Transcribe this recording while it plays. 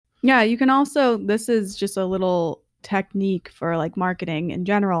Yeah, you can also, this is just a little technique for like marketing in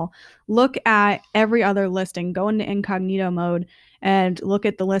general. Look at every other listing, go into incognito mode and look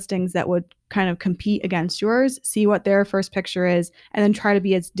at the listings that would kind of compete against yours, see what their first picture is, and then try to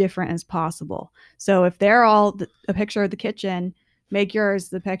be as different as possible. So if they're all a picture of the kitchen, make yours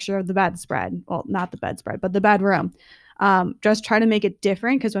the picture of the bedspread. Well, not the bedspread, but the bedroom. Just try to make it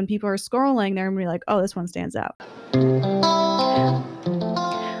different because when people are scrolling, they're going to be like, oh, this one stands out.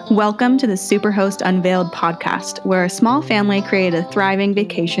 Welcome to the Superhost Unveiled podcast, where a small family created a thriving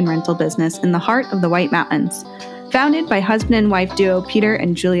vacation rental business in the heart of the White Mountains. Founded by husband and wife duo Peter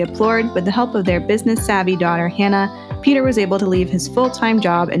and Julia Plord with the help of their business-savvy daughter Hannah, Peter was able to leave his full-time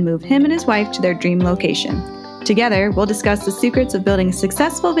job and move him and his wife to their dream location. Together, we'll discuss the secrets of building a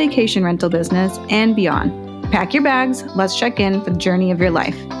successful vacation rental business and beyond. Pack your bags, let's check in for the journey of your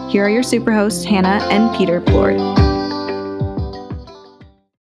life. Here are your superhosts, Hannah and Peter Plord.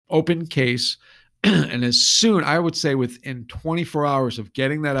 Open case. And as soon, I would say within 24 hours of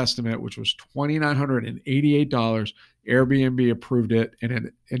getting that estimate, which was $2,988, Airbnb approved it.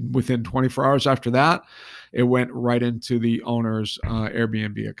 And within 24 hours after that, it went right into the owner's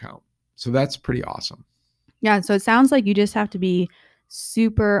Airbnb account. So that's pretty awesome. Yeah. So it sounds like you just have to be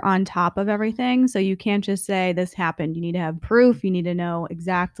super on top of everything. So you can't just say this happened. You need to have proof. You need to know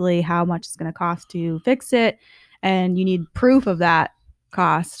exactly how much it's going to cost to fix it. And you need proof of that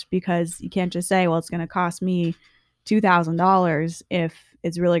cost, because you can't just say, well, it's going to cost me $2,000 if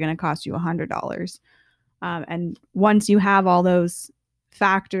it's really going to cost you $100. And once you have all those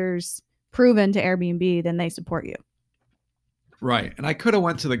factors proven to Airbnb, then they support you. Right. And I could have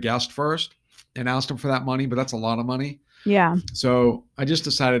went to the guest first and asked him for that money, but that's a lot of money. Yeah. So I just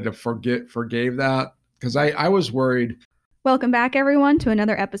decided to forgave that because I was worried. Welcome back, everyone, to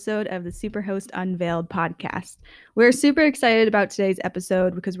another episode of the Superhost Unveiled podcast. We're super excited about today's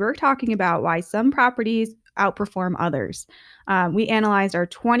episode because we're talking about why some properties outperform others. We analyzed our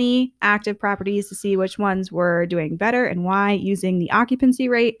 20 active properties to see which ones were doing better and why, using the occupancy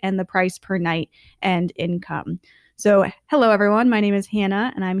rate and the price per night and income. So, hello, everyone. My name is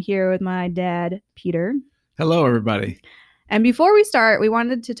Hannah, and I'm here with my dad, Peter. Hello, everybody. And before we start, we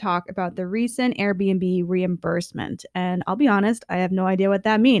wanted to talk about the recent Airbnb reimbursement. And I'll be honest, I have no idea what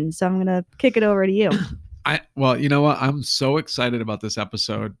that means. So I'm going to kick it over to you. Well, you know what? I'm so excited about this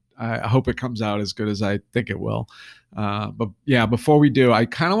episode. I hope it comes out as good as I think it will. But yeah, before we do, I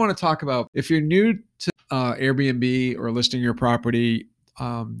kind of want to talk about, if you're new to Airbnb or listing your property,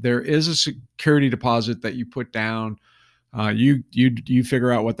 there is a security deposit that you put down. You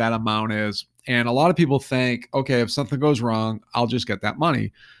figure out what that amount is. And a lot of people think, okay, if something goes wrong, I'll just get that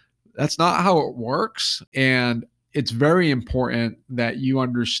money. That's not how it works. And it's very important that you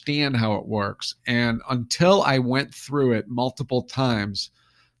understand how it works. And until I went through it multiple times,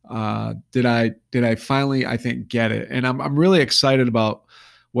 did I finally, I think, get it. And I'm really excited about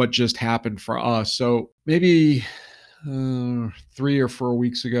what just happened for us. So maybe 3 or 4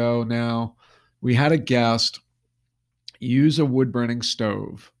 weeks ago now, we had a guest use a wood burning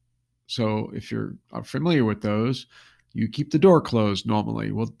stove. So if you're familiar with those, you keep the door closed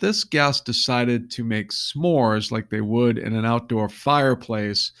normally. Well, this guest decided to make s'mores like they would in an outdoor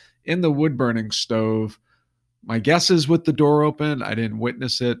fireplace in the wood burning stove. My guess is with the door open. I didn't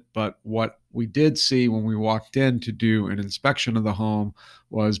witness it, but what we did see when we walked in to do an inspection of the home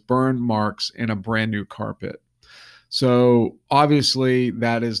was burn marks in a brand new carpet. So obviously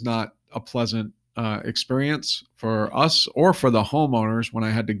that is not a pleasant experience for us or for the homeowners. When I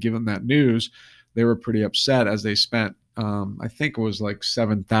had to give them that news, they were pretty upset, as they spent, I think it was like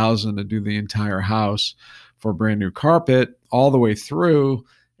 $7,000 to do the entire house for a brand new carpet all the way through.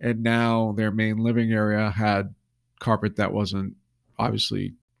 And now their main living area had carpet that wasn't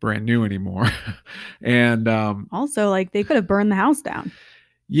obviously brand new anymore. And also, like, they could have burned the house down.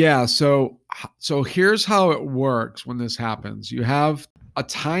 Yeah. So here's how it works when this happens. You have a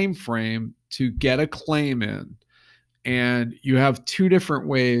time frame to get a claim in, and you have two different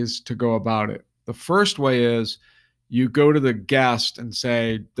ways to go about it. The first way is you go to the guest and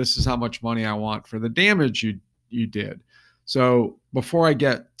say, this is how much money I want for the damage you did. So before I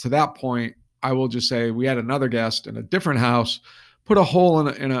get to that point, I will just say we had another guest in a different house put a hole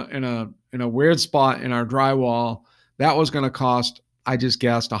in a weird spot in our drywall. That was going to cost, I just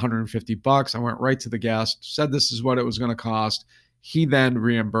guessed, $150. I went right to the guest, said this is what it was going to cost. He then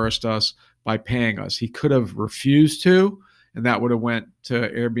reimbursed us by paying us. He could have refused to, and that would have went to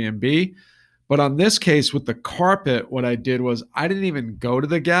Airbnb. But on this case with the carpet, what I did was I didn't even go to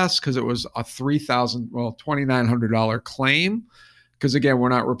the guest because it was a $2,900 claim, because again, we're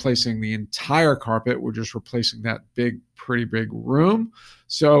not replacing the entire carpet. We're just replacing that pretty big room.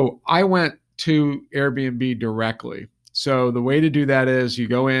 So I went to Airbnb directly. So the way to do that is you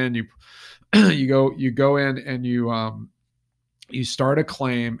go in, you go in and you start a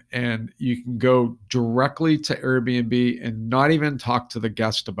claim, and you can go directly to Airbnb and not even talk to the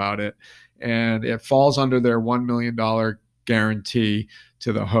guest about it. And it falls under their $1 million guarantee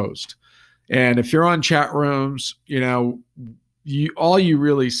to the host. And if you're on chat rooms, all you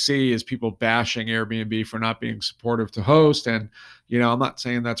really see is people bashing Airbnb for not being supportive to host. And, I'm not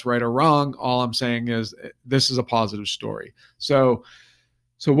saying that's right or wrong. All I'm saying is this is a positive story. So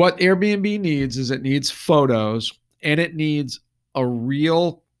what Airbnb needs is it needs photos, and it needs a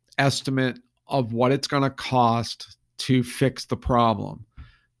real estimate of what it's going to cost to fix the problem.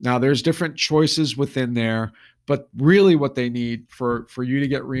 Now, there's different choices within there, but really what they need for you to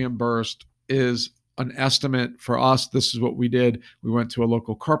get reimbursed is an estimate. For us, this is what we did. We went to a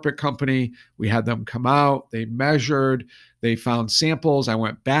local carpet company. We had them come out. They measured. They found samples. I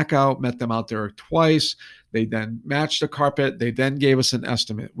went back out, met them out there twice. They then matched the carpet. They then gave us an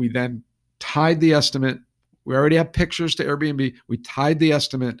estimate. We then tied the estimate. We already have pictures to Airbnb. We tied the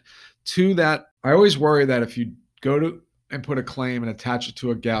estimate to that. I always worry that if you go to and put a claim and attach it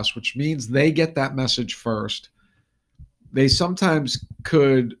to a guest, which means they get that message first, they sometimes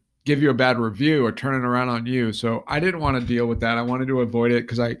could give you a bad review or turn it around on you. So I didn't want to deal with that. I wanted to avoid it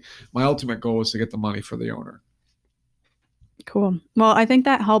because my ultimate goal was to get the money for the owner. Cool. Well, I think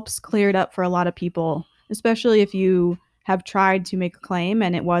that helps clear it up for a lot of people, especially if you have tried to make a claim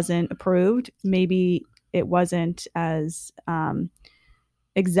and it wasn't approved. Maybe it wasn't as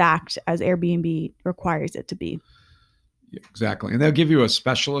exact as Airbnb requires it to be. Yeah, exactly. And they'll give you a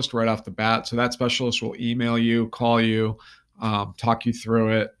specialist right off the bat. So that specialist will email you, call you, talk you through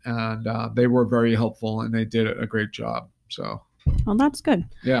it. And they were very helpful, and they did a great job. So, well, that's good.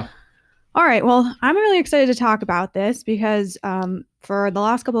 Yeah. All right. Well, I'm really excited to talk about this because for the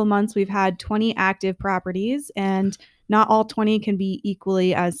last couple of months, we've had 20 active properties, and not all 20 can be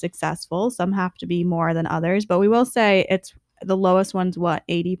equally as successful. Some have to be more than others, but we will say it's the lowest one's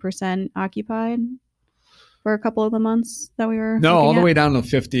 80% occupied for a couple of the months that we were all the way down to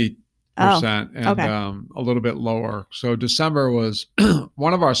 50%. And okay. A little bit lower. So December was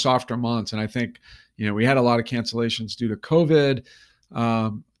one of our softer months. And I think, we had a lot of cancellations due to COVID.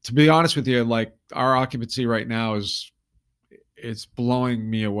 To be honest with you, like our occupancy right now it's blowing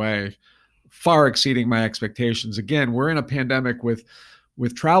me away, far exceeding my expectations. Again, we're in a pandemic with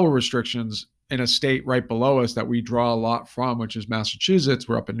travel restrictions in a state right below us that we draw a lot from, which is Massachusetts.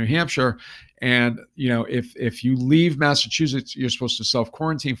 We're up in New Hampshire. And, if you leave Massachusetts, you're supposed to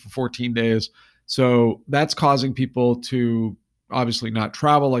self-quarantine for 14 days. So that's causing people to obviously not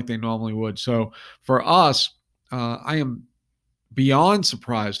travel like they normally would. So for us, I am beyond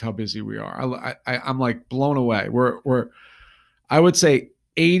surprised how busy we are. I'm like blown away. I would say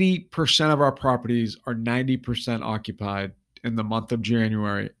 80% of our properties are 90% occupied in the month of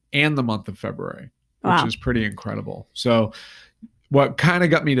January and the month of February, which is pretty incredible. So what kind of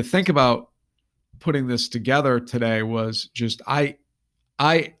got me to think about putting this together today was just I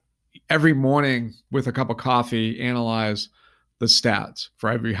every morning with a cup of coffee analyze the stats for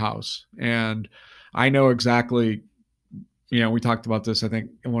every house. And I know exactly, we talked about this, I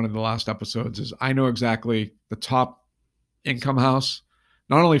think, in one of the last episodes, is I know exactly the top income house,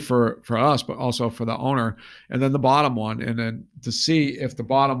 not only for us, but also for the owner, and then the bottom one. And then to see if the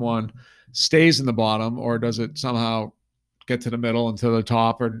bottom one stays in the bottom, or does it somehow get to the middle and to the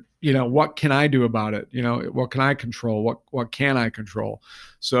top, or, what can I do about it? What can I control? What can I control?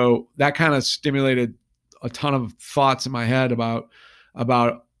 So that kind of stimulated a ton of thoughts in my head about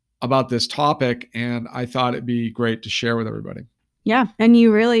this topic. And I thought it'd be great to share with everybody. Yeah. And he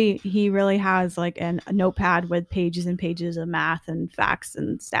really has like a notepad with pages and pages of math and facts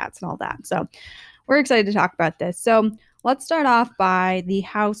and stats and all that. So we're excited to talk about this. So let's start off by the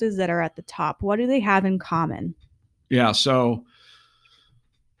houses that are at the top. What do they have in common? Yeah. So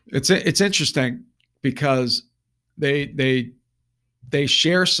it's interesting because they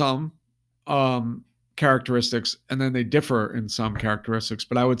share some characteristics, and then they differ in some characteristics.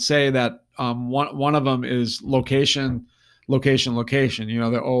 But I would say that one of them is location.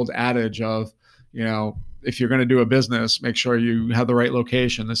 The old adage of, if you're going to do a business, make sure you have the right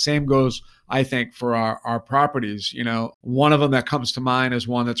location. The same goes, I think, for our properties. One of them that comes to mind is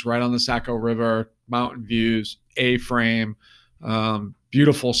one that's right on the Saco River, mountain views, A-frame,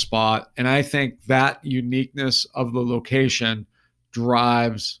 beautiful spot. And I think that uniqueness of the location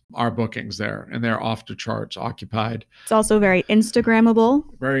drives our bookings there, and they're off the charts occupied. It's also very Instagrammable.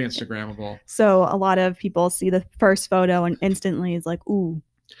 Very Instagrammable. So a lot of people see the first photo and instantly is like, ooh,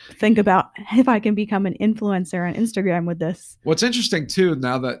 think about if I can become an influencer on Instagram with this. What's interesting too,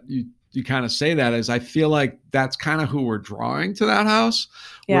 now that you kind of say that, is I feel like that's kind of who we're drawing to that house.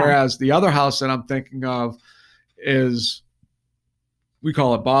 Yeah. Whereas the other house that I'm thinking of is, we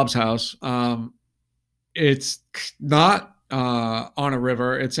call it Bob's house. It's not on a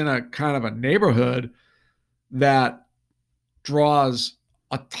river. It's in a kind of a neighborhood that draws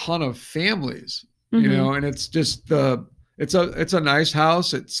a ton of families, you know, and it's just it's a nice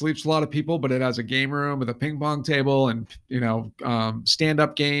house. It sleeps a lot of people, but it has a game room with a ping pong table and, you know,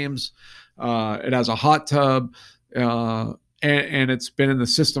 stand-up games. It has a hot tub, and it's been in the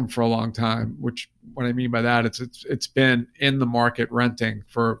system for a long time, which what I mean by that, it's been in the market renting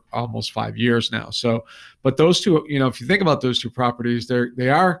for almost 5 years now. So, but those two, you know, if you think about those two properties,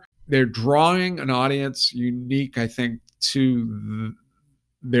 they're drawing an audience unique, I think, to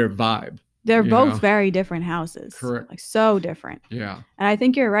their vibe. They're both very different houses. Correct. Like so different. Yeah. And I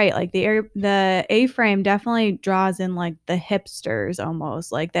think you're right. Like the A-frame definitely draws in like the hipsters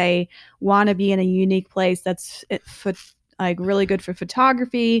almost. Like they want to be in a unique place that's like really good for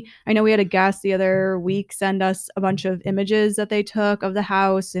photography. I know we had a guest the other week send us a bunch of images that they took of the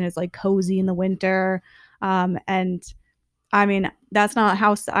house, and it's like cozy in the winter. And I mean, that's not a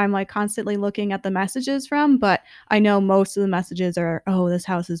house I'm like constantly looking at the messages from, but I know most of the messages are, oh, this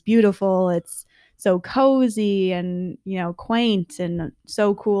house is beautiful. It's so cozy and, you know, quaint and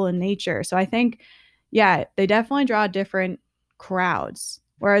so cool in nature. So I think, yeah, they definitely draw different crowds.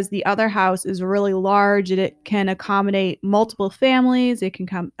 Whereas the other house is really large and it can accommodate multiple families. It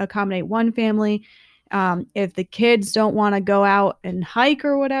can accommodate one family. If the kids don't want to go out and hike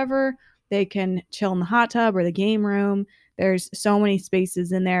or whatever, they can chill in the hot tub or the game room. There's so many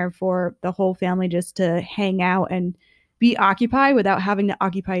spaces in there for the whole family just to hang out and be occupied without having to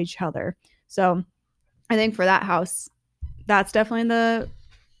occupy each other. So I think for that house, that's definitely the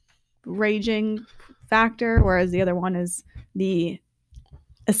raging factor, whereas the other one is the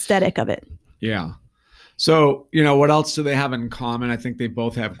aesthetic of it. Yeah. So, you know, what else do they have in common? I think they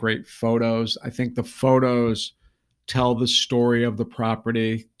both have great photos. I think the photos tell the story of the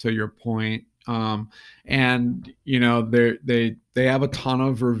property, to your point. And you know, they have a ton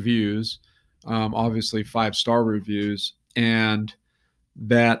of reviews, obviously 5-star reviews, and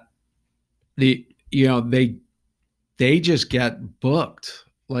that they just get booked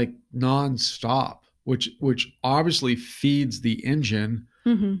like nonstop, which obviously feeds the engine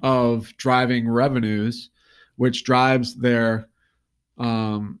of driving revenues, which drives their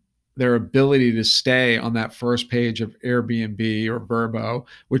ability to stay on that first page of Airbnb or Vrbo,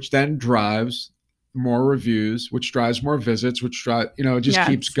 which then drives more reviews, which drives more visits, which it just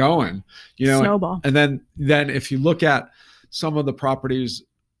keeps going, snowball. And then if you look at some of the properties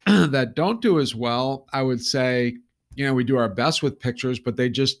that don't do as well, I would say, you know, we do our best with pictures, but they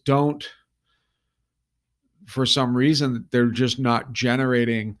just don't, for some reason, they're just not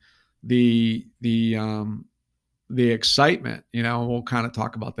generating the excitement, you know. We'll kind of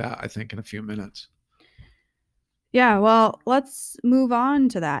talk about that, I think, in a few minutes. Yeah, well, let's move on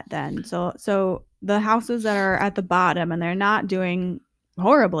to that then. So the houses that are at the bottom and they're not doing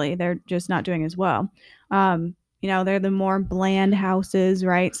horribly, they're just not doing as well. You know, they're the more bland houses,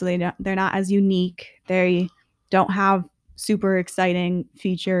 right? So they're not as unique. They don't have super exciting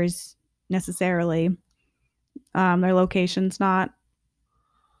features necessarily. Their location's not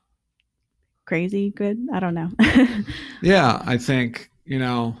crazy good. I don't know. Yeah, I think, you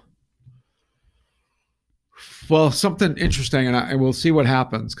know, well, something interesting, and we'll see what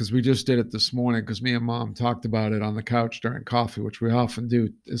happens, because we just did it this morning, because me and Mom talked about it on the couch during coffee, which we often do,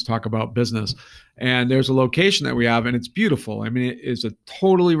 is talk about business. And there's a location that we have, and it's beautiful. I mean, it is a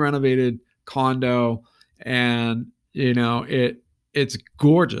totally renovated condo, and, you know, it's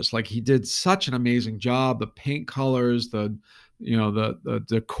gorgeous. Like, he did such an amazing job. The paint colors, the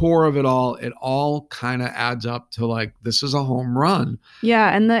decor of it all kind of adds up to like, this is a home run.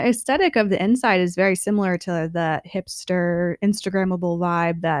 Yeah, and the aesthetic of the inside is very similar to the hipster Instagrammable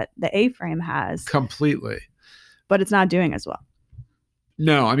vibe that the A-frame has. Completely. But it's not doing as well.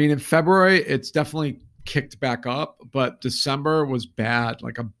 No, I mean, in February, it's definitely kicked back up, but December was bad,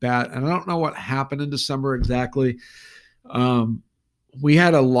 and I don't know what happened in December exactly. We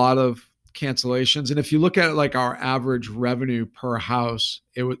had a lot of cancellations, and if you look at like our average revenue per house,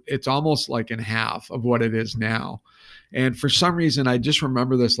 it's almost like in half of what it is now. And for some reason, I just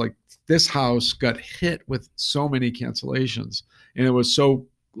remember this house got hit with so many cancellations, and it was so,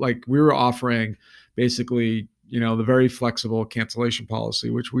 like, we were offering basically, the very flexible cancellation policy,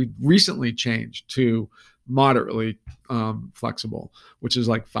 which we recently changed to moderately flexible, which is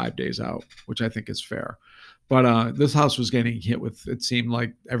like 5 days out, which I think is fair. But this house was getting hit with, it seemed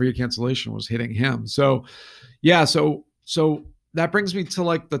like every cancellation was hitting him. So yeah, so that brings me to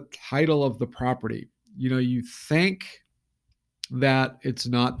like the title of the property. You think that it's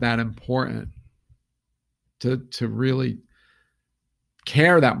not that important to really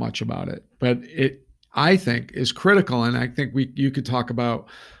care that much about it, but it, I think, is critical. And I think you could talk about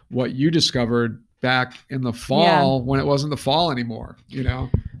what you discovered back in the fall when it wasn't the fall anymore,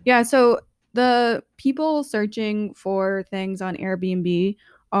 Yeah. So the people searching for things on Airbnb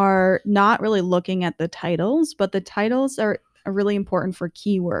are not really looking at the titles, but the titles are really important for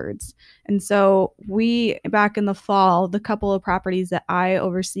keywords. And so back in the fall, the couple of properties that I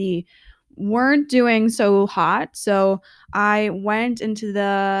oversee weren't doing so hot. So I went into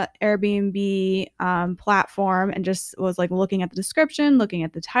the Airbnb platform and just was like looking at the description, looking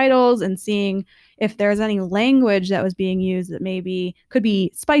at the titles, and seeing if there's any language that was being used that maybe could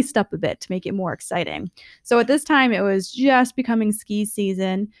be spiced up a bit to make it more exciting. So at this time, it was just becoming ski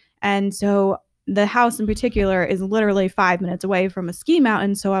season. And so the house in particular is literally 5 minutes away from a ski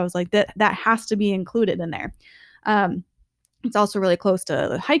mountain. So I was like, that has to be included in there. It's also really close to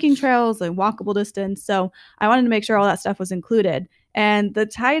the hiking trails, the walkable distance. So I wanted to make sure all that stuff was included. And the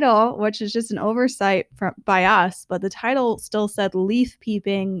title, which is just an oversight by us, but the title still said Leaf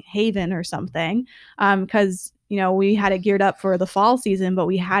Peeping Haven or something, because we had it geared up for the fall season, but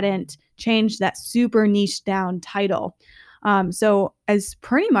we hadn't changed that super niche down title. So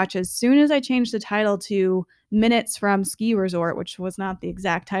pretty much as soon as I changed the title to Minutes from Ski Resort, which was not the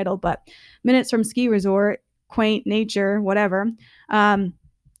exact title, but Minutes from Ski Resort, quaint nature, whatever.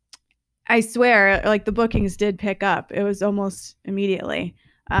 I swear, like the bookings did pick up. It was almost immediately,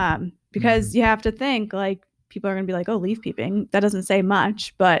 because you have to think like people are going to be like, oh, leaf peeping. That doesn't say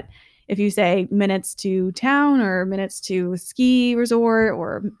much, but if you say minutes to town or minutes to ski resort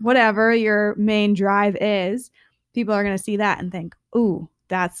or whatever your main drive is, people are going to see that and think, ooh,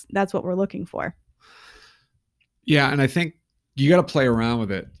 that's what we're looking for. Yeah, and I think you got to play around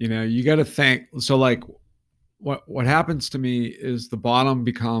with it. You got to think. So like, what happens to me is the bottom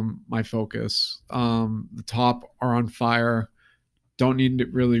become my focus. The top are on fire. Don't need to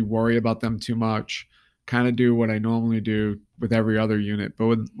really worry about them too much. Kind of do what I normally do with every other unit.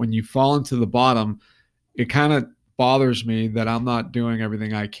 But when you fall into the bottom, it kind of bothers me that I'm not doing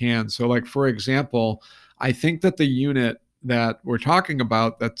everything I can. So like, for example, I think that the unit that we're talking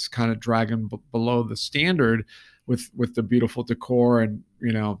about that's kind of dragging below the standard with the beautiful decor and,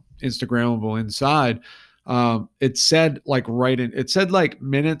 Instagrammable inside, it said like it said like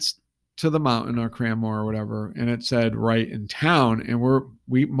minutes to the mountain or Cranmore or whatever, and it said right in town. And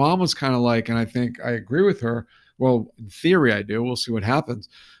mom was kind of like, and I think I agree with her. Well, in theory, I do. We'll see what happens.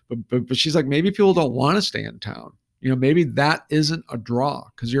 But she's like, maybe people don't want to stay in town. Maybe that isn't a draw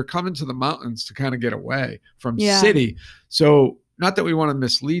because you're coming to the mountains to kind of get away from city. So not that we want to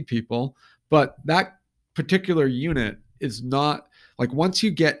mislead people, but that particular unit is not like, once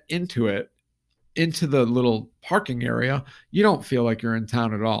you get into the little parking area, you don't feel like you're in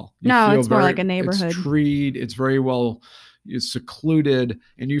town at all. It's more like a neighborhood. It's treed. It's very well, it's secluded,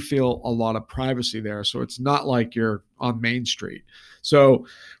 and you feel a lot of privacy there. So it's not like you're on Main Street. So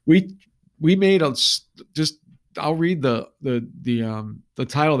we made I'll read the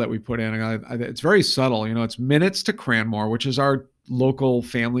title that we put in. It's very subtle. It's Minutes to Cranmore, which is our local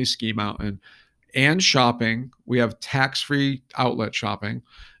family ski mountain, and shopping. We have tax-free outlet shopping,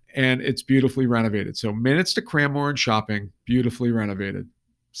 and it's beautifully renovated. So Minutes to Cranmore and shopping, beautifully renovated.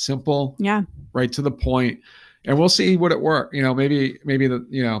 Simple. Yeah. Right to the point. And we'll see what it works. Maybe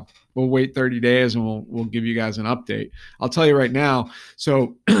we'll wait 30 days and we'll give you guys an update. I'll tell you right now.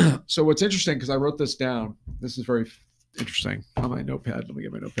 So what's interesting, because I wrote this down. This is very interesting on my notepad. Let me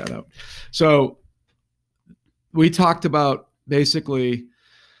get my notepad out. So we talked about basically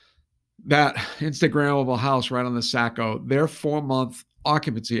that Instagrammable house right on the Sacco. Their 4-month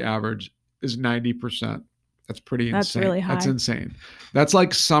occupancy average is 90%. That's pretty insane. That's really high. That's insane. That's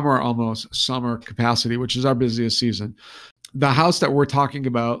like summer capacity, which is our busiest season. The house that we're talking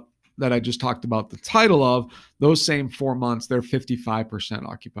about, that I just talked about the title of, those same 4 months, they're 55%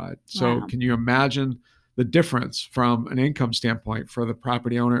 occupied. So Wow. Can you imagine the difference from an income standpoint for the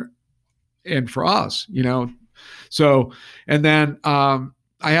property owner and for us, So, and then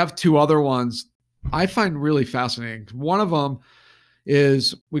I have 2 other ones I find really fascinating. One of them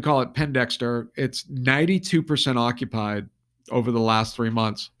is, we call it Pendexter. It's 92% occupied over the last 3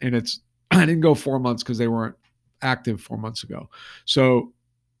 months. And I didn't go 4 months because they weren't active 4 months ago. So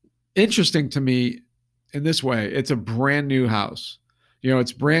interesting to me. in this way. It's a brand new house.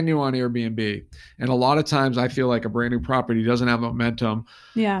 It's brand new on Airbnb. And a lot of times I feel like a brand new property doesn't have momentum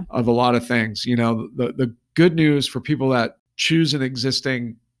of a lot of things. The good news for people that choose an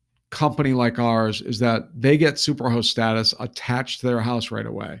existing company like ours is that they get Superhost status attached to their house right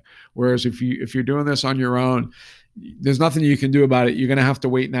away. Whereas if you're doing this on your own, there's nothing you can do about it. You're going to have to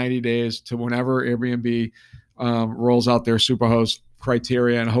wait 90 days to whenever Airbnb rolls out their Superhost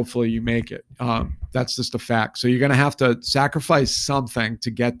criteria, and hopefully you make it. That's just a fact. So you're going to have to sacrifice something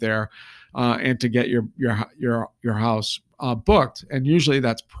to get there and to get your house booked. And usually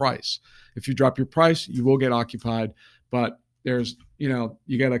that's price. If you drop your price, you will get occupied. But there's, you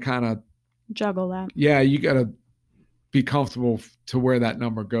got to kind of juggle that. Yeah, you got to be comfortable to where that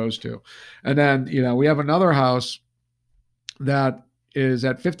number goes to. And then, we have another house that is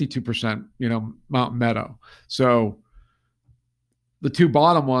at 52%, Mountain Meadow. So the two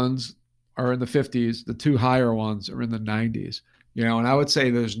bottom ones are in the 50s. The two higher ones are in the 90s. And I would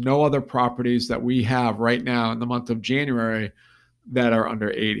say there's no other properties that we have right now in the month of January that are under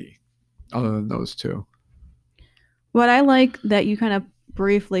 80, other than those two. What I like that you kind of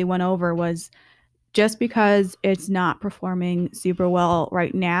briefly went over was just because it's not performing super well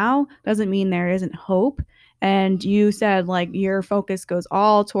right now doesn't mean there isn't hope. And you said like your focus goes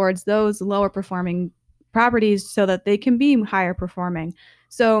all towards those lower performing properties so that they can be higher performing.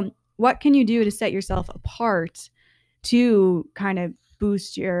 So what can you do to set yourself apart to kind of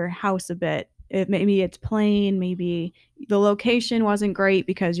boost your house a bit? Maybe it's plain, maybe the location wasn't great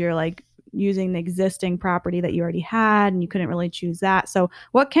because you're like using the existing property that you already had and you couldn't really choose that. So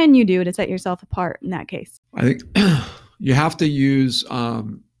what can you do to set yourself apart in that case? I think you have to use, I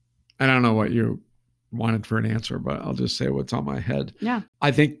don't know what you wanted for an answer, but I'll just say what's on my head. Yeah.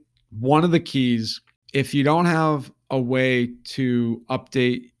 I think one of the keys, if you don't have a way to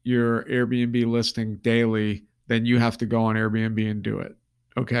update your Airbnb listing daily, then you have to go on Airbnb and do it.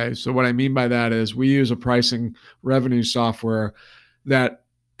 Okay. So what I mean by that is we use a pricing revenue software that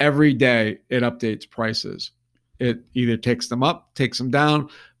every day it updates prices. It either takes them up, takes them down,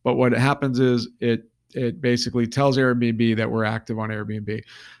 but what happens is it basically tells Airbnb that we're active on Airbnb.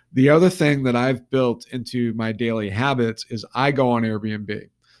 The other thing that I've built into my daily habits is I go on Airbnb.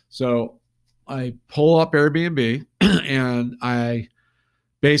 So I pull up Airbnb and I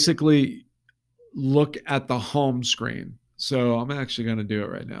basically look at the home screen. So I'm actually going to do it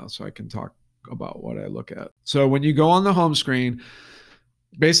right now so I can talk about what I look at. So when you go on the home screen,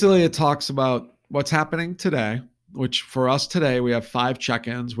 basically it talks about what's happening today, which for us today, we have 5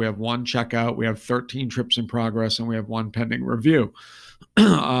 check-ins, we have 1 checkout, we have 13 trips in progress, and we have 1 pending review.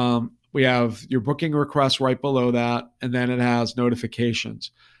 We have your booking request right below that, and then it has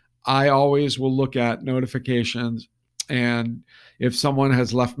notifications. I always will look at notifications, and if someone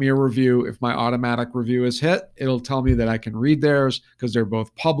has left me a review, if my automatic review is hit, it'll tell me that I can read theirs because they're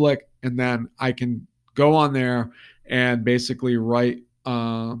both public, and then I can go on there and basically write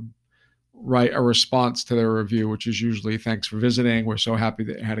a response to their review, which is usually thanks for visiting. We're so happy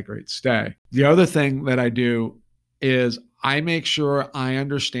that you had a great stay. The other thing that I do is I make sure I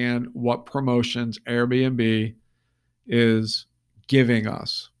understand what promotions Airbnb is giving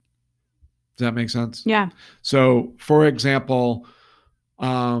us. Does that make sense? Yeah. So for example,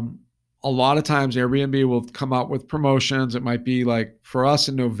 a lot of times Airbnb will come out with promotions. It might be like for us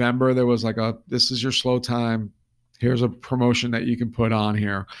in November, there was like this is your slow time. Here's a promotion that you can put on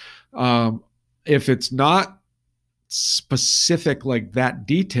here. If it's not specific like that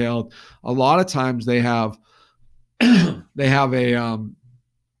detailed, a lot of times they have a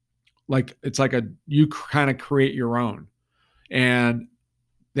you kind of create your own, and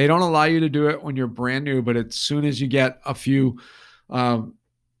they don't allow you to do it when you're brand new, but as soon as you get a few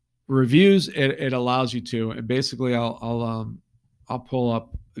reviews, it allows you to. And basically I'll pull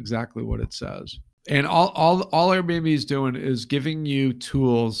up exactly what it says. And all Airbnb is doing is giving you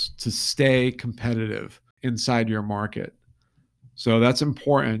tools to stay competitive inside your market. So that's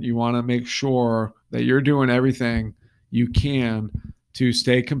important. You want to make sure that you're doing everything you can to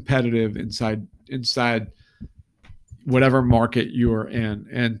stay competitive inside whatever market you're in.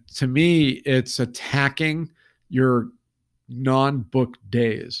 And to me, it's attacking your non-booked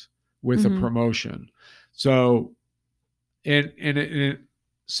days with a promotion. So,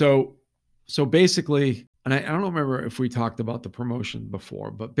 So basically, and I don't remember if we talked about the promotion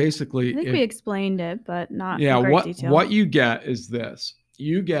before, but basically, I think we explained it, but not in great detail. What you get is this: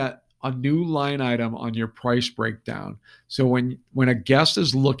 you get a new line item on your price breakdown. So when a guest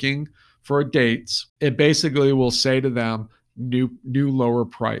is looking for dates, it basically will say to them new lower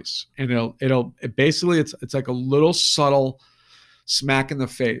price, and it basically it's like a little subtle smack in the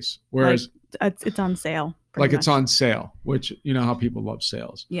face. Whereas it's on sale. Like it's on sale, which you know how people love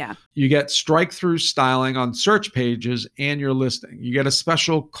sales. Yeah. You get strike-through styling on search pages and your listing. You get a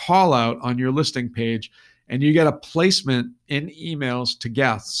special call out on your listing page, and you get a placement in emails to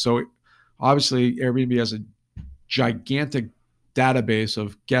guests. So obviously Airbnb has a gigantic database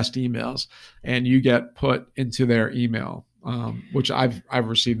of guest emails, and you get put into their email, which I've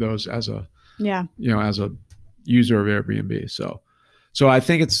received those as a as a user of Airbnb. So I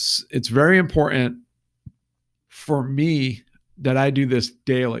think it's very important for me that I do this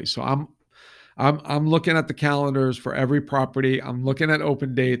daily. So I'm looking at the calendars for every property. I'm looking at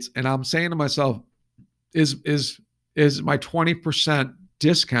open dates, and I'm saying to myself, is my 20%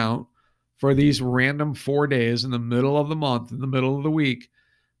 discount for these random 4 days in the middle of the month, in the middle of the week,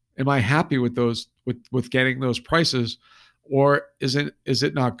 am I happy with those, with getting those prices, or is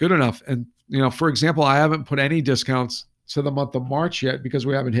it not good enough? And for example, I haven't put any discounts to the month of March yet because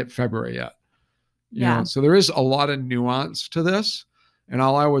we haven't hit February yet. You know, so there is a lot of nuance to this. And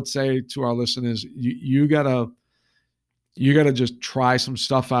all I would say to our listeners, you gotta just try some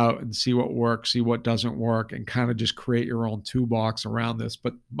stuff out and see what works, see what doesn't work, and kind of just create your own toolbox around this.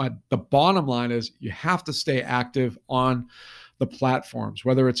 But the bottom line is you have to stay active on the platforms,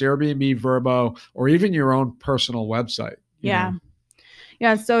 whether it's Airbnb, Vrbo, or even your own personal website. Yeah.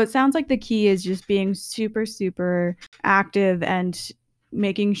 Yeah. So it sounds like the key is just being super, super active and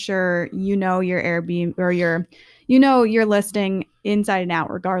making sure your Airbnb or your listing inside and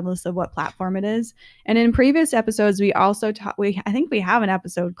out, regardless of what platform it is. And in previous episodes, we also I think we have an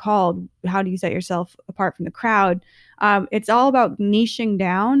episode called "How Do You Set Yourself Apart from the Crowd?" It's all about niching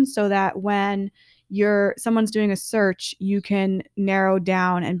down so that when someone's doing a search, you can narrow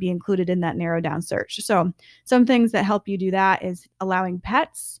down and be included in that narrow down search. So some things that help you do that is allowing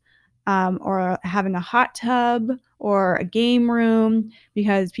pets, or having a hot tub or a game room,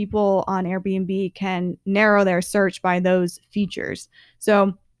 because people on Airbnb can narrow their search by those features.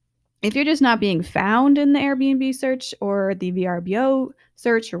 So if you're just not being found in the Airbnb search or the VRBO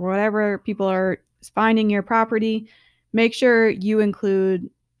search or whatever people are finding your property, make sure you include,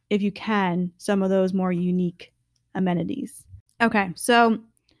 if you can, some of those more unique amenities. Okay, so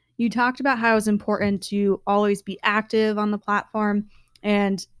you talked about how it's important to always be active on the platform,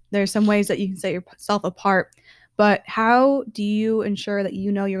 and there's some ways that you can set yourself apart, but how do you ensure that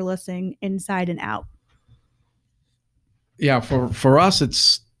you know your listing inside and out? Yeah, for us,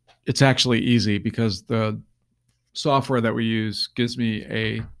 it's actually easy because the software that we use gives me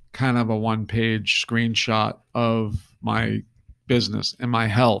a kind of a one-page screenshot of my business and my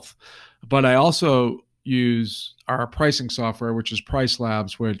health. But I also use our pricing software, which is Price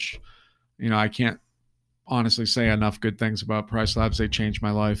Labs, which, I can't honestly say enough good things about Price Labs. They changed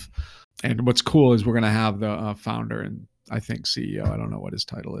my life. And what's cool is we're going to have the founder and I think CEO. I don't know what his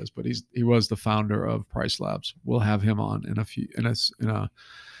title is, but he was the founder of Price Labs. We'll have him on in a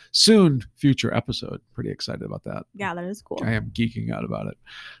soon future episode. Pretty excited about that. Yeah, that is cool. I am geeking out about it.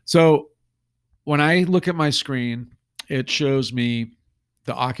 So when I look at my screen, it shows me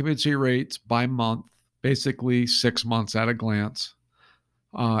the occupancy rates by month, basically 6 months at a glance.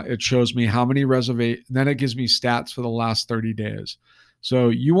 It shows me how many reservations. Then it gives me stats for the last 30 days. So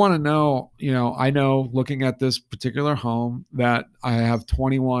you want to know, I know looking at this particular home that I have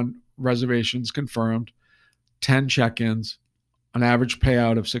 21 reservations confirmed, 10 check-ins, an average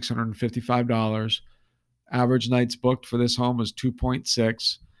payout of $655. Average nights booked for this home was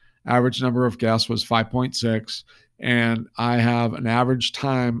 2.6. Average number of guests was 5.6. And I have an average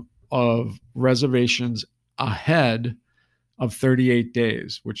time of reservations ahead of 38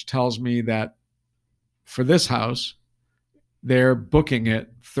 days, which tells me that for this house, they're booking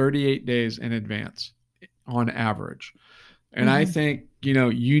it 38 days in advance on average. And I think,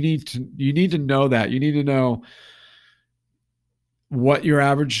 you need to know that. You need to know what your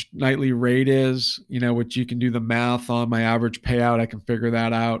average nightly rate is, which you can do the math on my average payout. I can figure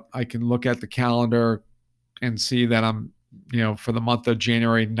that out. I can look at the calendar and see that I'm, for the month of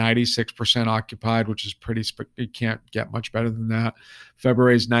January, 96% occupied, which is you can't get much better than that.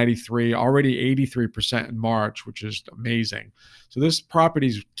 February is 93, already 83% in March, which is amazing. So this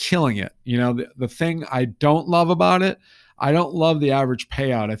property's killing it. The thing I don't love about it, I don't love the average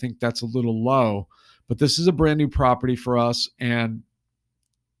payout. I think that's a little low, but this is a brand new property for us. And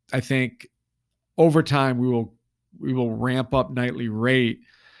I think over time we will ramp up nightly rate.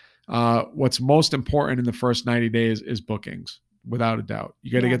 What's most important in the first 90 days is bookings, without a doubt.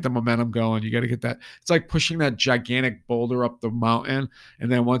 You got to get the momentum going. You got to get that. It's like pushing that gigantic boulder up the mountain.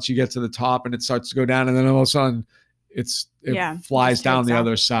 And then once you get to the top and it starts to go down, and then all of a sudden it flies down the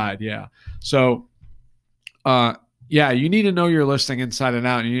other side. Yeah. So, yeah, you need to know your listing inside and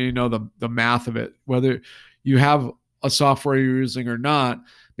out. And you need to know the math of it, whether you have a software you're using or not.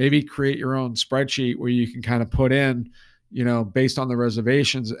 Maybe create your own spreadsheet where you can kind of put in, based on the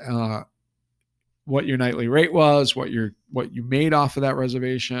reservations, what your nightly rate was, what you made off of that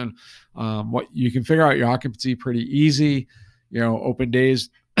reservation, what you can figure out your occupancy pretty easy. Open days,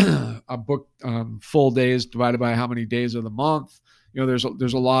 a book, full days divided by how many days of the month. There's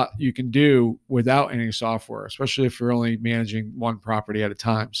a lot you can do without any software, especially if you're only managing one property at a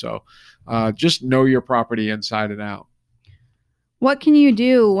time. So just know your property inside and out. What can you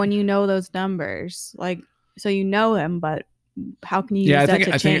do when you know those numbers? So you know them, but how can you use that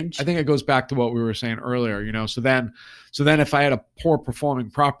to change? I think it goes back to what we were saying earlier, so then if I had a poor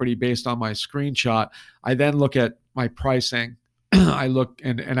performing property based on my screenshot, I then look at my pricing. I look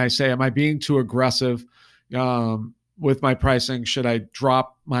and I say, am I being too aggressive with my pricing? Should I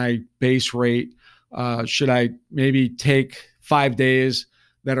drop my base rate? Should I maybe take 5 days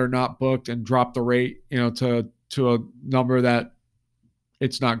that are not booked and drop the rate, to a number that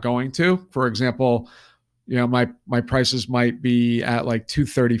it's not going to? For example, my prices might be at like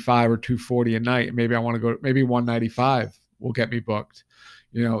 $235 or $240 a night. And maybe I want to go, maybe $195 will get me booked.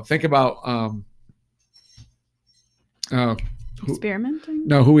 Think about, experimenting.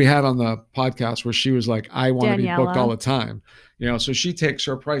 Who we had on the podcast where she was like, I want to be booked all the time. So she takes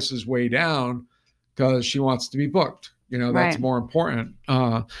her prices way down because she wants to be booked. That's right. More important.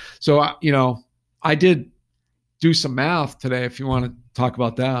 I did do some math today, if you want to talk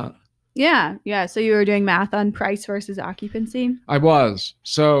about that. Yeah. So you were doing math on price versus occupancy? I was.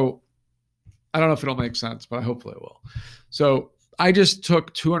 So I don't know if it'll make sense, but hopefully it will. So I just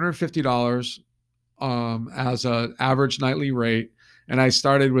took $250 as an average nightly rate, and I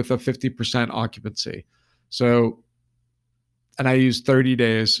started with a 50% occupancy. So, and I used 30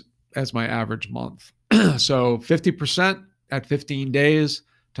 days as my average month. So 50% at 15 days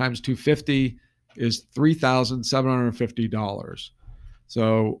times 250 is $3,750.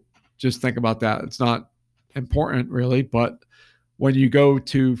 So just think about that. It's not important really, but when you go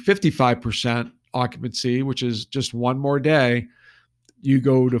to 55% occupancy, which is just one more day, you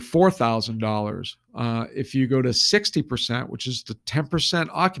go to $4,000. If you go to 60%, which is the 10%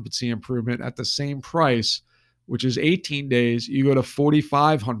 occupancy improvement at the same price, which is 18 days, you go to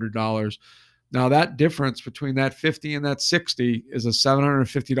 $4,500. Now that difference between that 50 and that 60 is a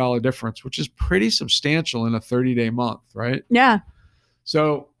 $750 difference, which is pretty substantial in a 30-day month, right? Yeah.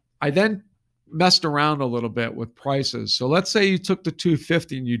 So I then messed around a little bit with prices. So let's say you took the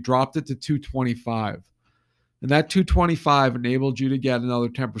 250 and you dropped it to 225. And that 225 enabled you to get another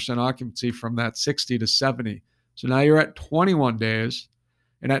 10% occupancy from that 60 to 70. So now you're at 21 days.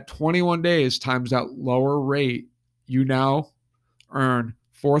 And at 21 days times that lower rate, you now earn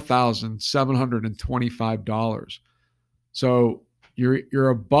 $4,725. So you're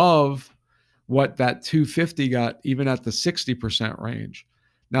above what that 250 got even at the 60% range.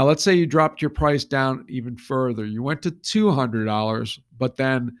 Now let's say you dropped your price down even further. You went to $200, but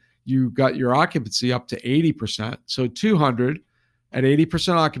then you got your occupancy up to 80%. So 200 at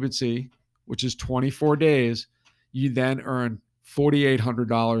 80% occupancy, which is 24 days, you then earn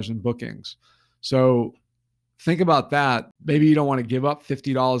 $4,800 in bookings. So think about that. Maybe you don't want to give up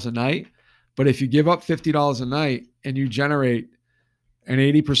 $50 a night, but if you give up $50 a night and you generate an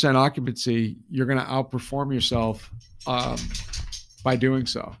 80% occupancy, you're going to outperform yourself by doing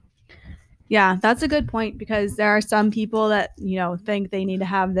so. Yeah, that's a good point, because there are some people that, think they need to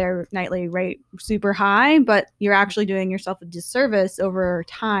have their nightly rate super high, but you're actually doing yourself a disservice over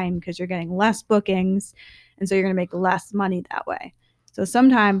time because you're getting less bookings. And so you're going to make less money that way. So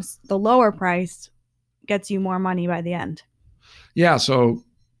sometimes the lower price gets you more money by the end. Yeah. So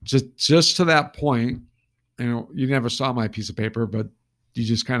just to that point, you never saw my piece of paper, but you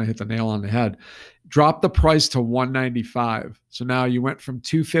just kind of hit the nail on the head. Drop the price to $195. So now you went from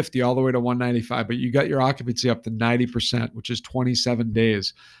 $250 all the way to $195, but you got your occupancy up to 90%, which is 27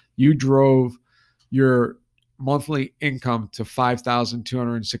 days. You drove your monthly income to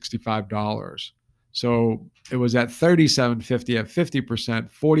 $5,265. So it was at $3,750 at 50%,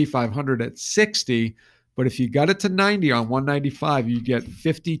 $4,500 at 60. But if you got it to 90 on $195, you get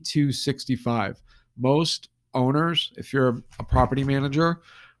 $5,265. Most owners, if you're a property manager,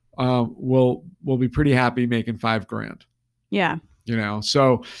 will be pretty happy making $5,000. Yeah.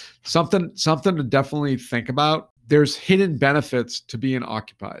 So something to definitely think about. There's hidden benefits to being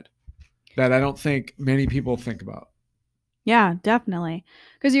occupied that I don't think many people think about. Yeah, definitely.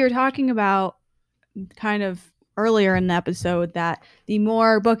 Because you were talking about kind of earlier in the episode that the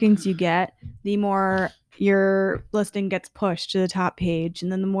more bookings you get, the more your listing gets pushed to the top page,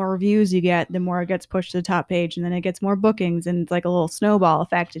 and then the more reviews you get, the more it gets pushed to the top page, and then it gets more bookings, and it's like a little snowball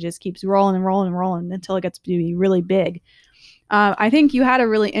effect. It just keeps rolling and rolling and rolling until it gets to be really big. I think you had a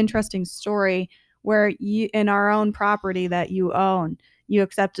really interesting story where you, in our own property that you own, you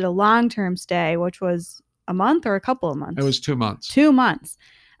accepted a long-term stay, which was a month or a couple of months. It was 2 months. 2 months.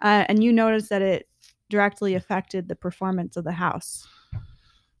 And you noticed that it directly affected the performance of the house,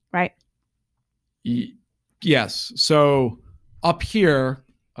 right? Yes. So up here,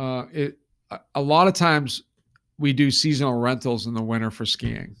 a lot of times we do seasonal rentals in the winter for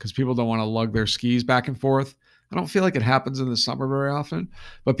skiing because people don't want to lug their skis back and forth. I don't feel like it happens in the summer very often,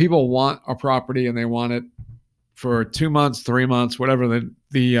 but people want a property and they want it for 2 months, 3 months, whatever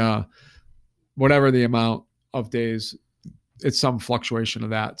whatever the amount of days. It's some fluctuation of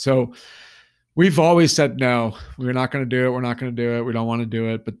that. So we've always said no, we're not going to do it. We're not going to do it. We don't want to do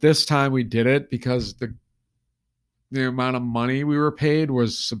it. But this time we did it because the amount of money we were paid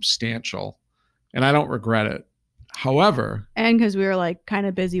was substantial, and I don't regret it. However, and because we were like kind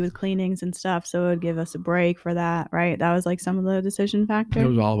of busy with cleanings and stuff, so it would give us a break for that, right? That was like some of the decision factor. It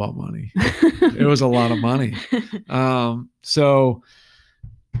was all about money. It was a lot of money. So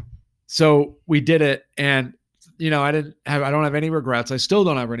we did it, and I don't have any regrets. I still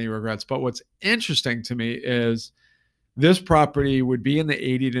don't have any regrets. But what's interesting to me is this property would be in the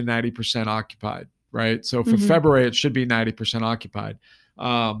 80 to 90% occupied, right? So for February, it should be 90% occupied.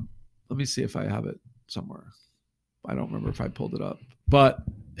 Let me see if I have it somewhere. I don't remember if I pulled it up, but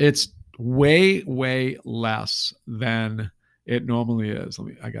it's way, way less than it normally is.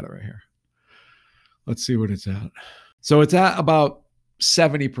 I got it right here. Let's see what it's at. So it's at about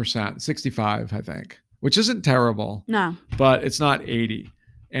 70%, 65, I think, which isn't terrible. No, but it's not 80.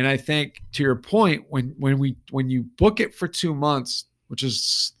 And I think to your point, when you book it for 2 months, which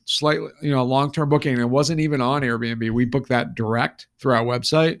is slightly, a long-term booking, and it wasn't even on Airbnb. We booked that direct through our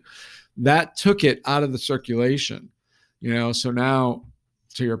website. That took it out of the circulation, so now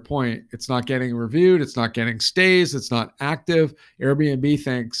to your point, it's not getting reviewed. It's not getting stays. It's not active. Airbnb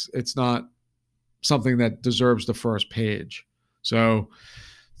thinks it's not something that deserves the first page. So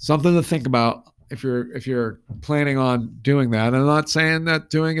something to think about if you're planning on doing that. I'm not saying that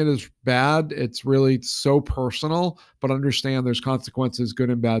doing it is bad. It's really so personal, but understand there's consequences, good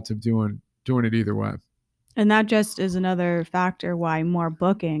and bad, to doing it either way. And that just is another factor why more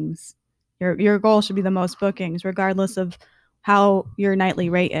bookings. Your goal should be the most bookings, regardless of how your nightly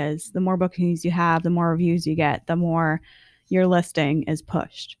rate is. The more bookings you have, the more reviews you get, the more your listing is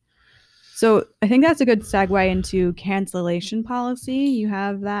pushed. So I think that's a good segue into cancellation policy. You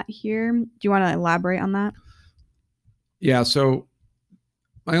have that here. Do you want to elaborate on that? Yeah. So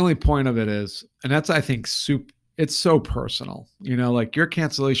my only point of it is, and that's, I think, it's so personal, like your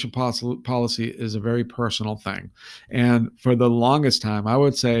cancellation policy is a very personal thing. And for the longest time, I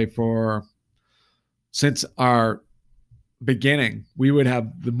would say since our beginning, we would have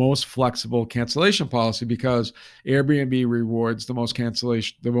the most flexible cancellation policy because Airbnb rewards the most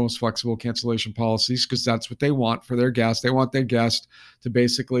flexible cancellation policies because that's what they want for their guests. They want their guests to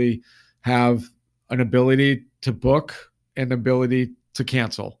basically have an ability to book and ability to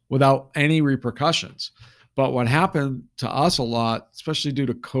cancel without any repercussions. But what happened to us a lot, especially due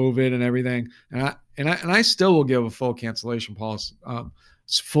to COVID and everything, and I still will give a full cancellation policy,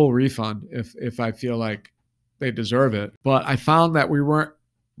 full refund if I feel like they deserve it. But I found that we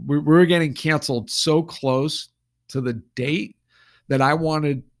were getting canceled so close to the date that I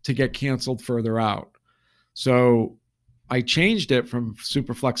wanted to get canceled further out. So I changed it from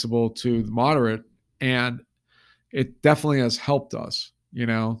super flexible to moderate, and it definitely has helped us.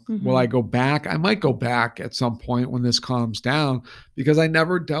 Will I go back? I might go back at some point when this calms down because I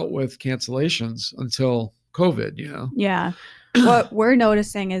never dealt with cancellations until COVID, Yeah. What we're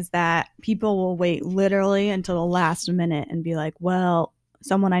noticing is that people will wait literally until the last minute and be like, well,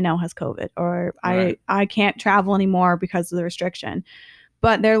 someone I know has COVID, or Right. I can't travel anymore because of the restriction.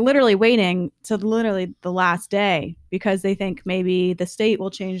 But they're literally waiting to literally the last day because they think maybe the state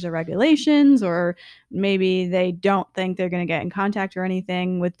will change the regulations, or maybe they don't think they're going to get in contact or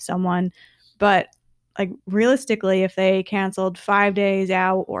anything with someone. But like realistically, if they canceled 5 days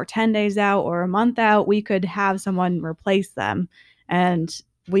out or 10 days out or a month out, we could have someone replace them and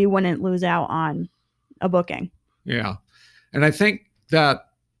we wouldn't lose out on a booking. Yeah. And I think that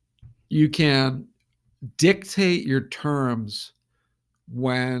you can dictate your terms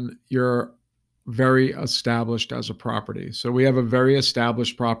when you're very established as a property. So we have a very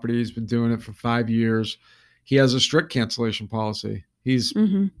established property. He's been doing it for 5 years. He has a strict cancellation policy. He's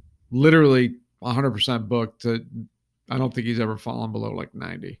literally 100% booked. I don't think he's ever fallen below like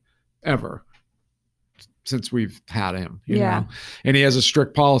 90, ever. since we've had him, you Yeah. know, and he has a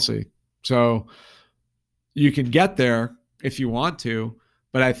strict policy. So you can get there if you want to,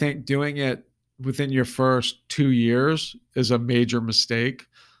 but I think doing it within your first 2 years is a major mistake.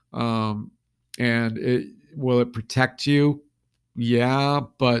 And will it protect you? Yeah,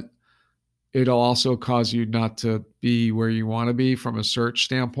 but it'll also cause you not to be where you want to be from a search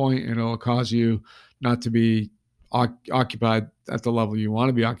standpoint, and it'll cause you not to be occupied at the level you want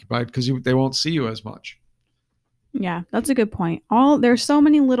to be occupied because they won't see you as much. Yeah, that's a good point. There's so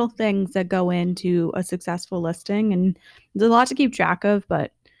many little things that go into a successful listing, and there's a lot to keep track of,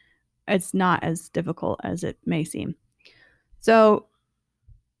 but it's not as difficult as it may seem. So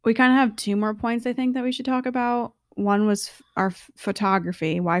we kind of have two more points I think that we should talk about. One was our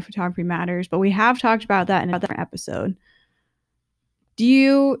photography, why photography matters, but we have talked about that in a different episode.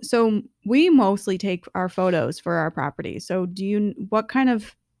 So we mostly take our photos for our property. So what kind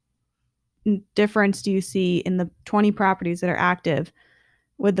of difference do you see in the 20 properties that are active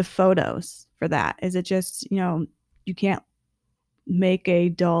with the photos for that? Is it just, you can't make a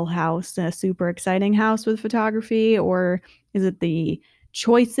dull house a super exciting house with photography, or is it the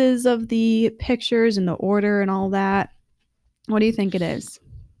choices of the pictures and the order and all that? What do you think it is?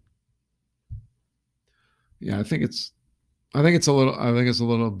 Yeah, I think it's a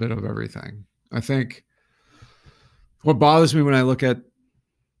little bit of everything. I think what bothers me when I look at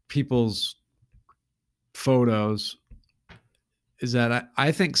people's photos is that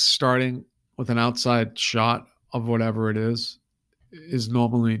I think starting with an outside shot of whatever it is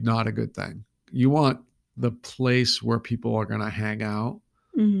normally not a good thing. You want the place where people are going to hang out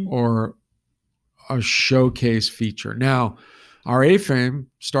or a showcase feature. Now, our A-frame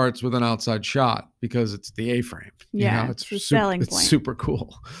starts with an outside shot because it's the A-frame. Yeah, it's the selling point. It's super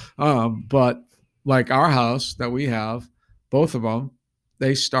cool. But like our house that we have, both of them,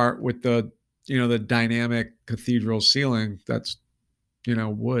 they start with the dynamic cathedral ceiling that's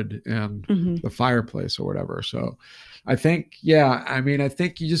wood and the fireplace or whatever. So I think, I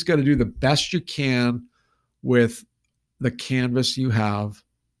think you just got to do the best you can with the canvas you have.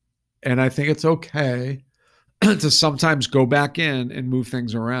 And I think it's okay to sometimes go back in and move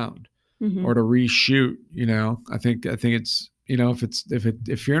things around or to reshoot, I think it's,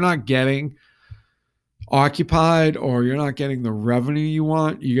 if you're not getting occupied or you're not getting the revenue you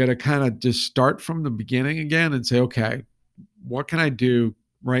want, you got to kind of just start from the beginning again and say, okay, what can I do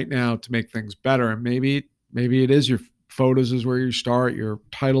right now to make things better? And maybe it is your photos is where you start, your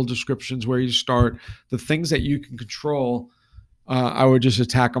title descriptions where you start, the things that you can control. I would just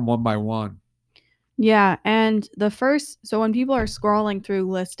attack them one by one. Yeah. And so when people are scrolling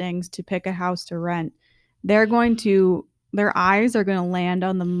through listings to pick a house to rent, their eyes are going to land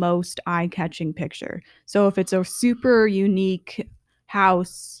on the most eye-catching picture. So if it's a super unique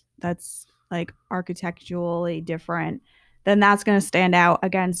house that's like architecturally different, then that's going to stand out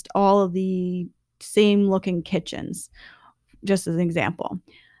against all of the same looking kitchens, just as an example.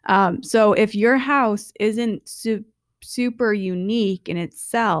 So if your house isn't super unique in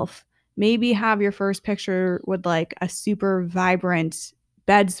itself, maybe have your first picture with like a super vibrant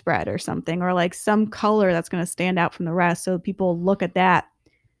bedspread or something, or like some color that's going to stand out from the rest. So people look at that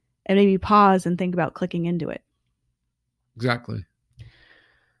and maybe pause and think about clicking into it. Exactly.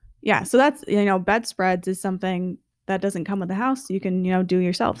 Yeah. So that's, bedspreads is something that doesn't come with the house. You can, do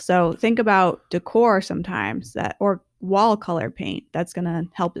yourself. So think about decor sometimes or wall color paint. That's going to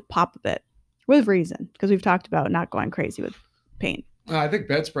help it pop a bit with reason, because we've talked about not going crazy with paint. I think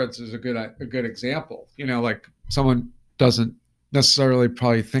bedspreads is a good example. Like someone doesn't necessarily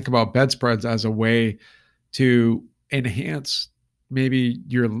probably think about bedspreads as a way to enhance maybe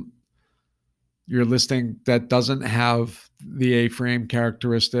your listing that doesn't have the A-frame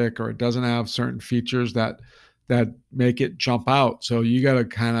characteristic, or it doesn't have certain features that make it jump out. So you got to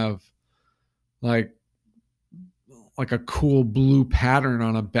kind of like a cool blue pattern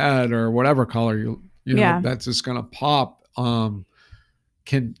on a bed or whatever color you know that's just going to pop.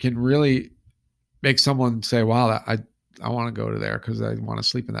 Can really make someone say, wow, I want to go to there because I want to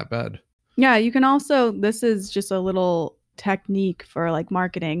sleep in that bed. Yeah, you can also, this is just a little technique for like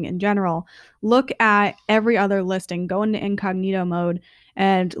marketing in general. Look at every other listing, go into incognito mode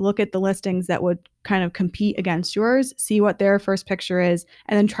and look at the listings that would kind of compete against yours, see what their first picture is,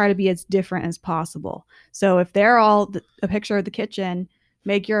 and then try to be as different as possible. So if they're all a picture of the kitchen,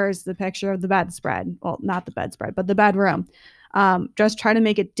 make yours the picture of the bedspread. Well, not the bedspread, but the bedroom. Just try to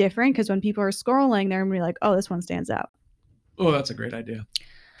make it different, because when people are scrolling, they're going to be like, oh, this one stands out. Oh, that's a great idea.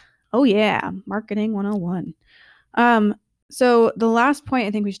 Oh, yeah. Marketing 101. So the last point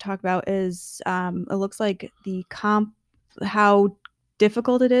I think we should talk about is it looks like how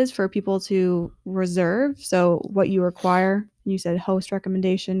difficult it is for people to reserve. So what you require, you said host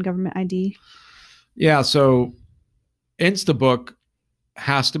recommendation, government ID. Yeah. So Instabook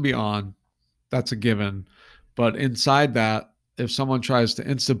has to be on. That's a given. But inside that, if someone tries to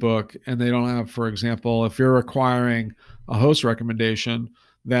Instabook and they don't have, for example, if you're requiring a host recommendation,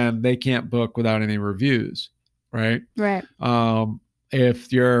 then they can't book without any reviews, right? Right.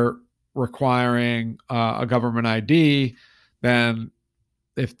 If you're requiring a government ID, then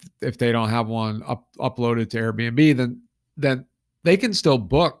if they don't have one uploaded to Airbnb, then they can still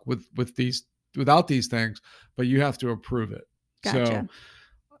book with these without these things, but you have to approve it. Gotcha.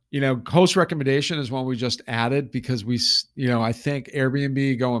 So, host recommendation is one we just added because I think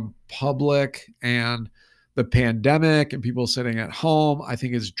Airbnb going public and the pandemic and people sitting at home, I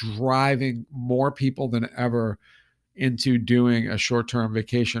think is driving more people than ever into doing a short-term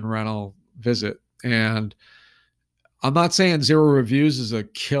vacation rental visit. And I'm not saying 0 reviews is a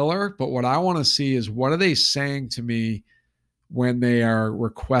killer, but what I want to see is what are they saying to me when they are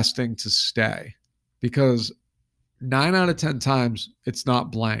requesting to stay? Because 9 out of 10 times it's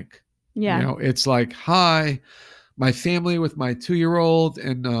not blank. Yeah. It's like, hi, my family with my 2-year-old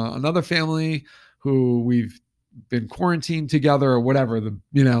and another family who we've been quarantined together or whatever.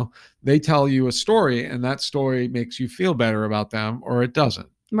 They tell you a story and that story makes you feel better about them or it doesn't.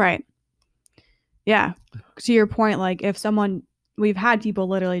 Right. Yeah. To your point, like if we've had people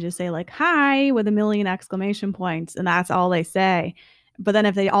literally just say like, hi, with 1 million exclamation points, and that's all they say. But then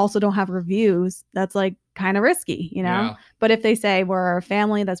if they also don't have reviews, that's like kind of risky, Yeah. But if they say we're a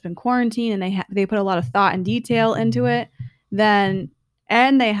family that's been quarantined and they put a lot of thought and detail into it, then,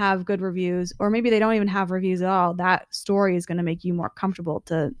 and they have good reviews, or maybe they don't even have reviews at all, that story is going to make you more comfortable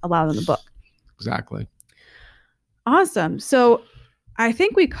to allow them to book. Exactly. Awesome. So I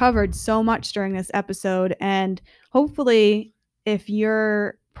think we covered so much during this episode, and hopefully if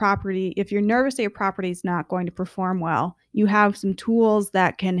you're nervous that your property is not going to perform well, you have some tools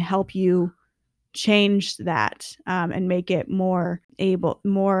that can help you change that and make it more able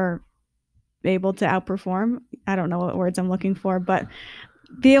to outperform. I don't know what words I'm looking for, but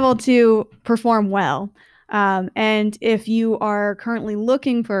be able to perform well. And if you are currently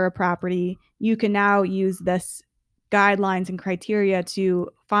looking for a property, you can now use this guidelines and criteria to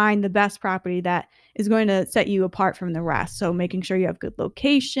find the best property that is going to set you apart from the rest. So making sure you have good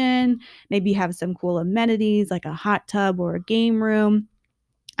location, maybe have some cool amenities like a hot tub or a game room.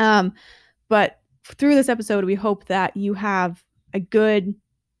 But through this episode, we hope that you have a good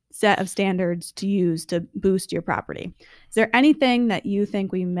set of standards to use to boost your property. Is there anything that you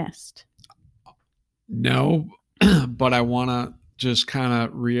think we missed? No, but I want to just kind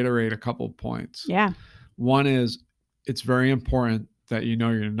of reiterate a couple of points. Yeah. One is it's very important that you know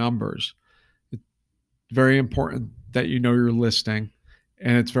your numbers. It's very important that you know your listing.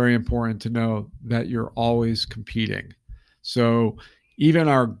 And it's very important to know that you're always competing. So even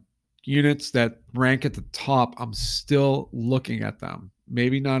our units that rank at the top, I'm still looking at them.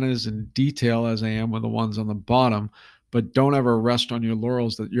 Maybe not as in detail as I am with the ones on the bottom, but don't ever rest on your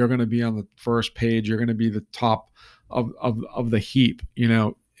laurels that you're going to be on the first page. You're going to be the top of the heap.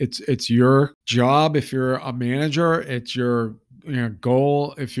 It's your job if you're a manager. It's your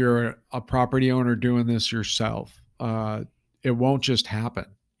goal if you're a property owner doing this yourself. It won't just happen,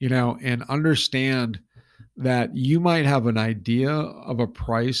 and understand that you might have an idea of a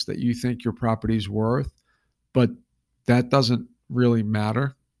price that you think your property's worth, but that doesn't really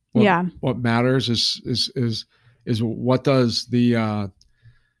matter. What matters is what does the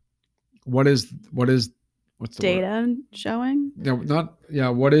what is what's the data word? Showing? No,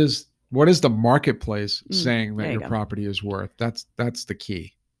 what is the marketplace saying that your property is worth? That's the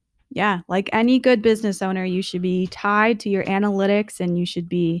key. Yeah, like any good business owner, you should be tied to your analytics and you should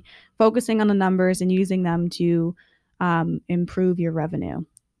be focusing on the numbers and using them to improve your revenue.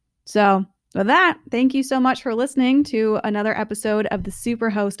 So with that, thank you so much for listening to another episode of the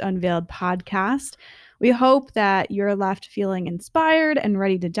Superhost Unveiled podcast. We hope that you're left feeling inspired and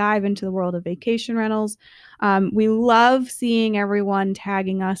ready to dive into the world of vacation rentals. We love seeing everyone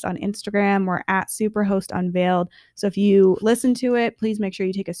tagging us on Instagram. We're at Superhost Unveiled. So if you listen to it, please make sure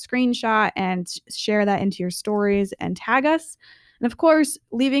you take a screenshot and share that into your stories and tag us. And of course,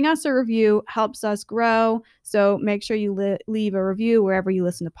 leaving us a review helps us grow. So make sure you leave a review wherever you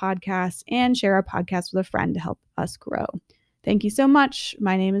listen to podcasts and share our podcast with a friend to help us grow. Thank you so much.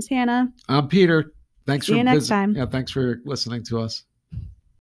 My name is Hannah. I'm Peter. Thanks See you next time. Yeah, thanks for listening to us.